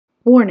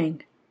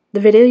Warning! The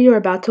video you're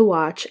about to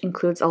watch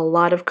includes a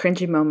lot of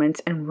cringy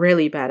moments and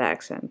really bad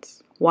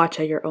accents. Watch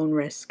at your own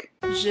risk.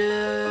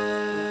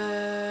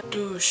 Je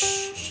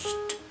douche.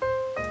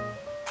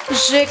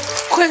 Je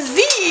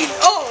cuisine.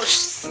 Oh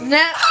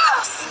snap!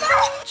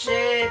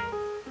 Je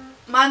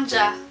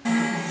manja.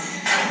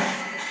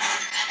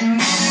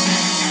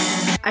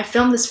 I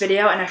filmed this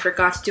video and I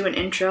forgot to do an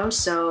intro,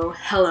 so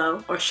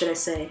hello, or should I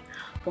say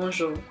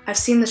bonjour. I've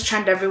seen this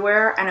trend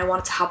everywhere and I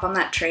wanted to hop on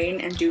that train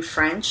and do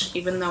French,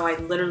 even though I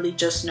literally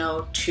just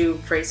know 2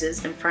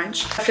 phrases in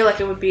French. I feel like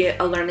it would be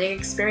a learning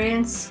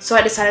experience, so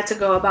I decided to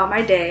go about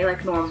my day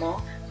like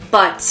normal,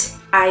 but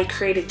I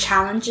created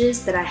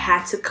challenges that I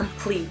had to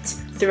complete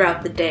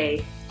throughout the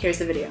day. Here's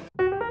the video.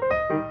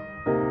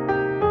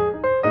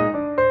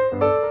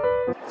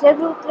 Je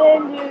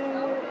voudrais le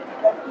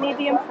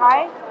medium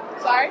fry.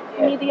 Sorry?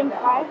 Medium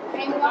fry.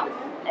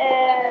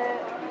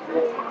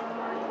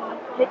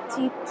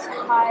 Petit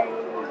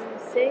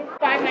haïssé.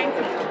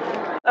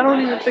 $5.19. I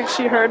don't even think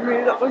she heard me.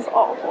 That was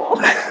awful.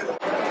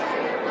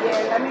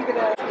 Yeah, let me get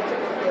a...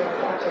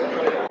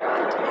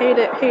 Hate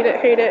it, hate it,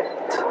 hate it.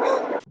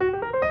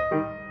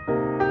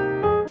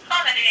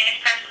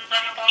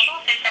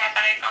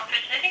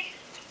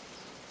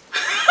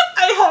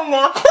 I hung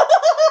up.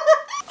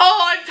 Oh,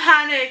 I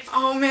panicked.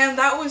 Oh man,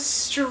 that was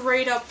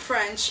straight up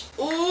French.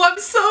 Oh, I'm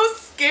so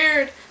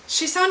scared.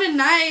 She sounded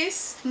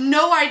nice.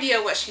 No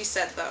idea what she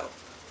said though.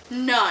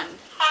 None.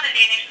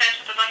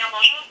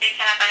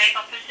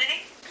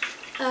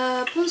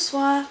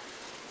 Bonsoir.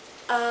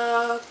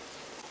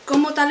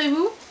 Comment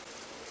allez-vous?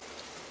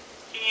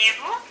 Et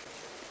vous?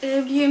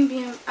 Bien,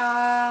 bien.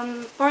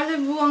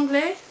 Parlez-vous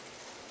anglais?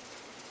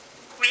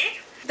 Oui.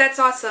 That's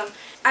awesome.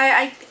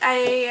 I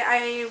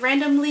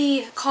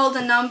randomly called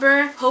a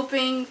number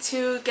hoping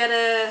to get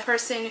a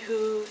person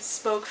who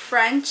spoke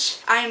French.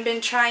 I've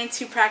been trying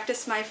to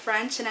practice my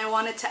French and I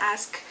wanted to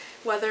ask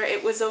whether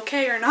it was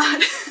okay or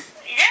not.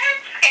 Yeah,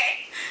 it's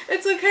okay.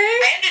 It's okay?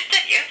 I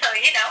understood you, so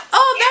you know.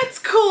 Oh, Yeah. that's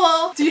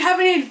cool. Do you have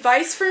any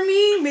advice for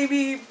me?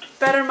 Maybe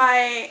better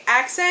my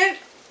accent?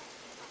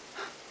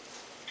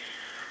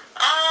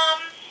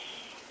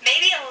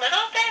 Maybe a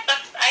little bit, but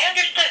I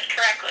understood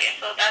correctly,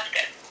 so that's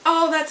good.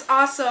 Oh, that's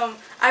awesome.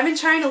 I've been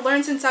trying to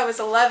learn since I was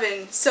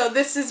 11, so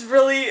this is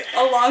really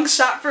a long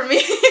shot for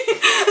me.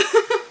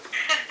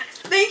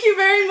 Thank you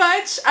very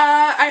much.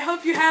 I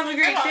hope you have a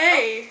great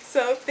day.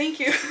 So, thank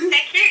you.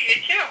 Thank you, you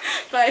too.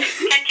 Bye.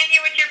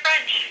 Continue with your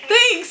French.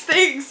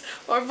 Thanks.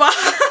 Or bye.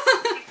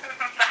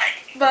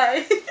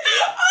 Bye. Bye.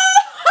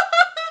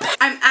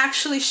 I'm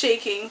actually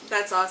shaking.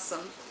 That's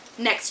awesome.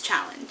 Next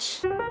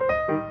challenge.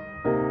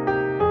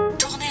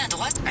 Tournez à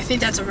droite. I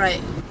think that's a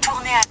right.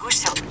 Tournez à gauche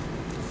sur...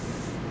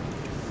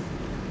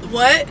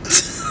 What?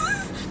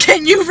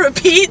 Can you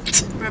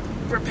repeat?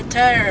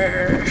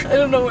 Repeater. I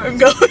don't know where I'm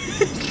going.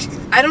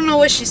 I don't know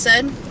what she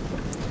said,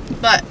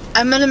 but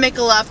I'm gonna make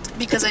a left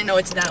because I know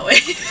it's that way.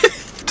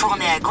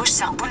 Tournez à gauche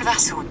sur Boulevard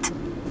Soult.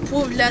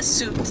 Pour la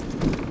suite.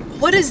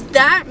 What does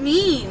that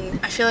mean?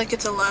 I feel like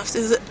it's a left.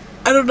 Is it?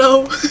 I don't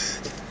know.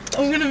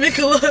 I'm gonna make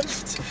a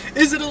left.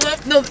 Is it a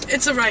left? No,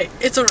 it's a right.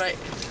 It's a right.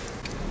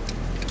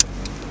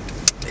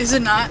 Is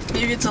it not?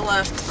 Maybe it's a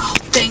left. Oh,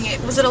 dang it.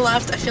 Was it a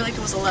left? I feel like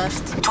it was a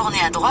left. Tournez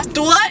à droite.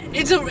 What?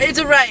 It's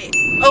a right.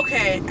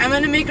 Okay, I'm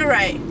gonna make a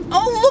right.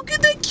 Oh, look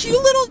at that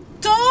cute little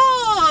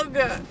dog.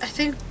 I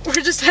think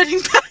we're just heading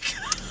back.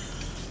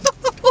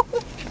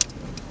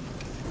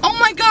 Oh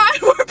my god,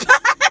 we're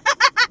back.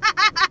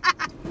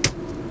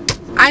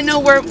 I know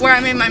where I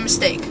made my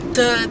mistake.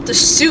 The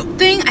suit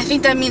thing, I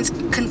think that means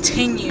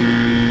continue.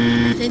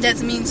 I think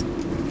that means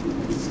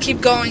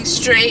keep going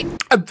straight.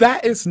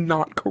 That is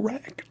not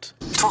correct.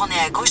 Tournez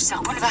à gauche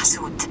sur Boulevard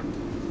Soult.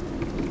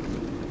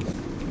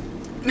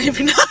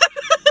 Maybe not.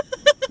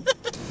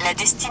 La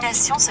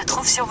destination se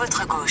trouve sur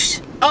votre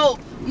gauche. Oh,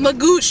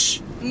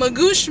 magouche.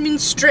 Magouche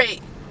means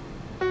straight.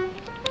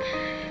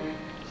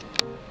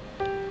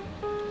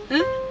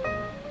 Huh?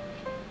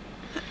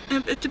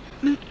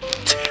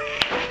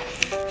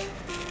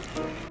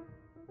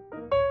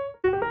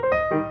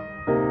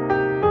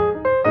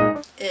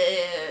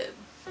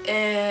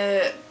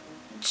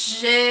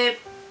 J'ai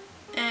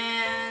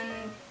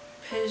un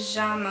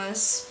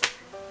pyjamas.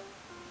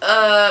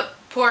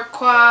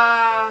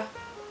 Pourquoi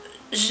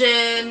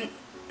je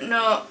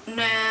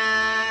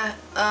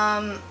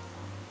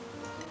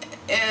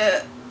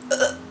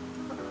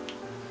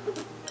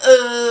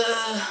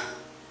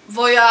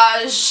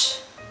voyage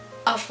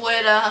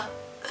afuera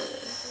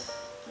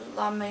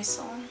la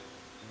maison.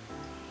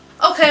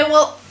 Okay,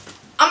 well,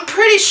 I'm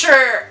pretty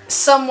sure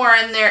somewhere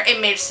in there it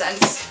made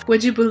sense.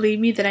 Would you believe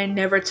me that I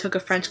never took a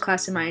French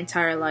class in my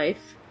entire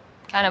life?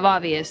 Kind of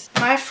obvious.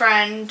 My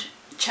friend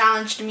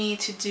challenged me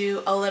to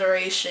do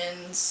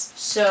alliterations,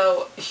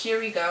 so here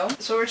we go.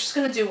 So we're just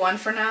gonna do one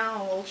for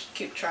now, we'll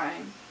keep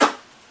trying.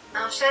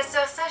 Un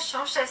chasseur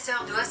sachant,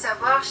 chasseur doit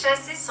savoir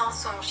chasser sans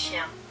son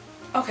chien.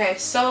 Okay,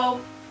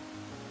 so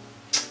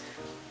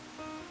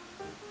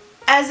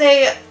as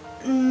a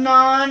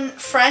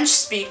non-French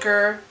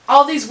speaker,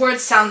 all these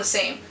words sound the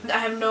same. I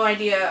have no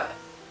idea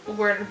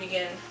word to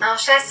begin. Un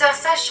chasseur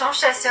sachant,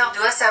 chasseur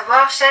doit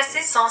savoir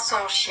chasser sans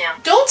son chien.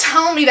 Don't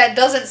tell me that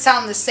doesn't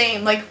sound the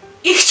same. Like,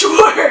 each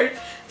word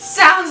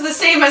sounds the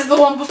same as the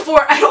one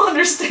before. I don't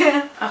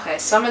understand. Okay,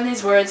 some of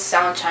these words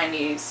sound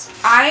Chinese.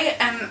 I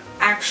am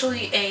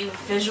actually a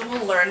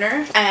visual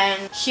learner,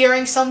 and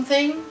hearing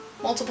something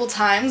multiple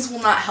times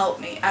will not help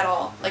me at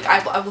all. Like,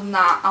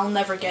 I'll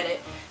never get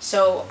it.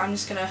 So I'm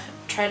just gonna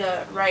try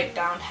to write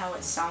down how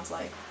it sounds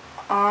like.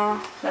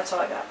 That's all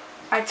I got.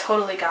 I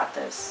totally got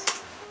this.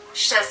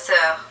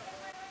 Chasseur.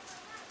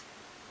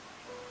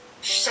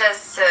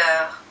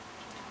 Chasseur.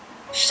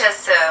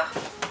 Chasseur.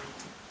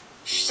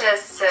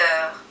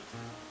 Chasseur.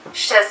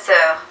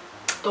 Chasseur.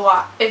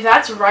 Doigt. If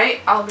that's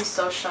right, I'll be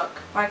so shook.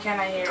 Why can't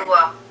I hear it?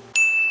 Doigt.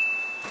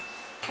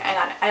 Okay, I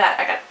got it.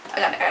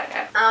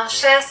 Un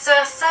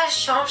chasseur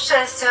sachant,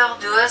 chasseur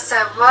doit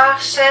savoir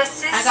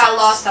chasser I got sans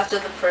lost after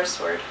the first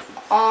word.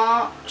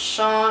 En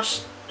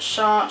chasseur,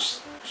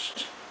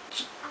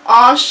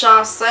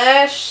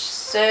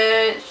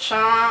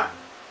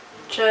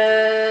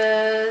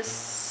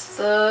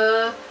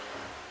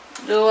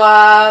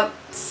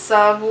 doit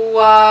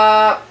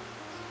savoir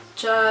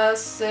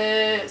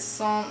chasser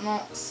son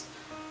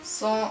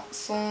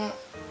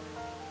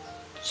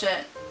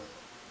chien.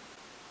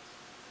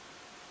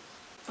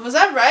 Was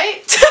that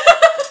right?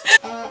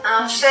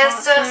 Un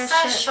chasseur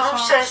sachant,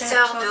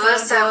 chasseur doit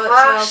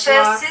savoir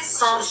chasser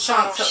sans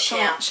son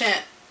chien.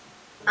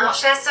 Un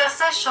chasseur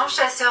sachant,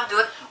 chasseur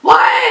doit...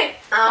 What?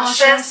 Un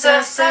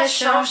chasseur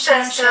sachant,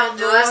 chasseur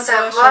doit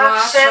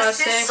savoir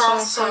chasser sans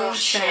son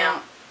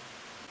chien.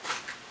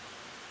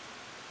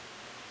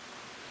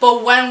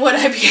 But when would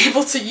I be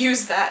able to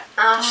use that?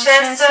 Un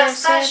chasseur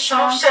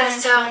sachant,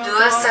 chasseur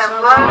doit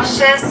savoir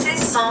chasser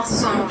sans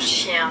son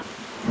chien.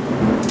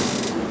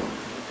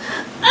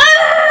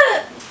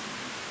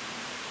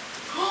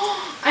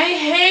 I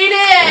hate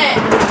it!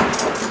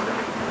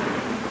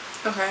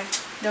 Okay,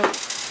 nope.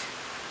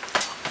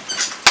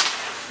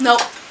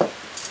 Nope.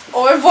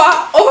 Au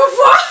revoir! Au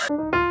revoir!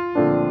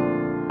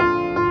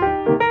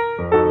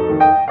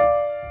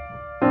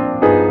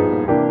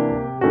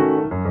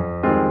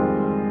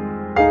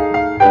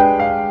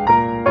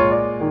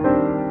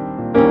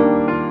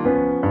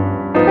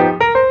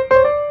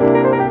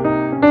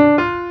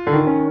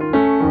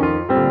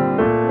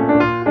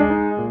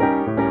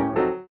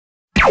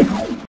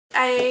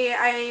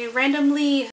 I randomly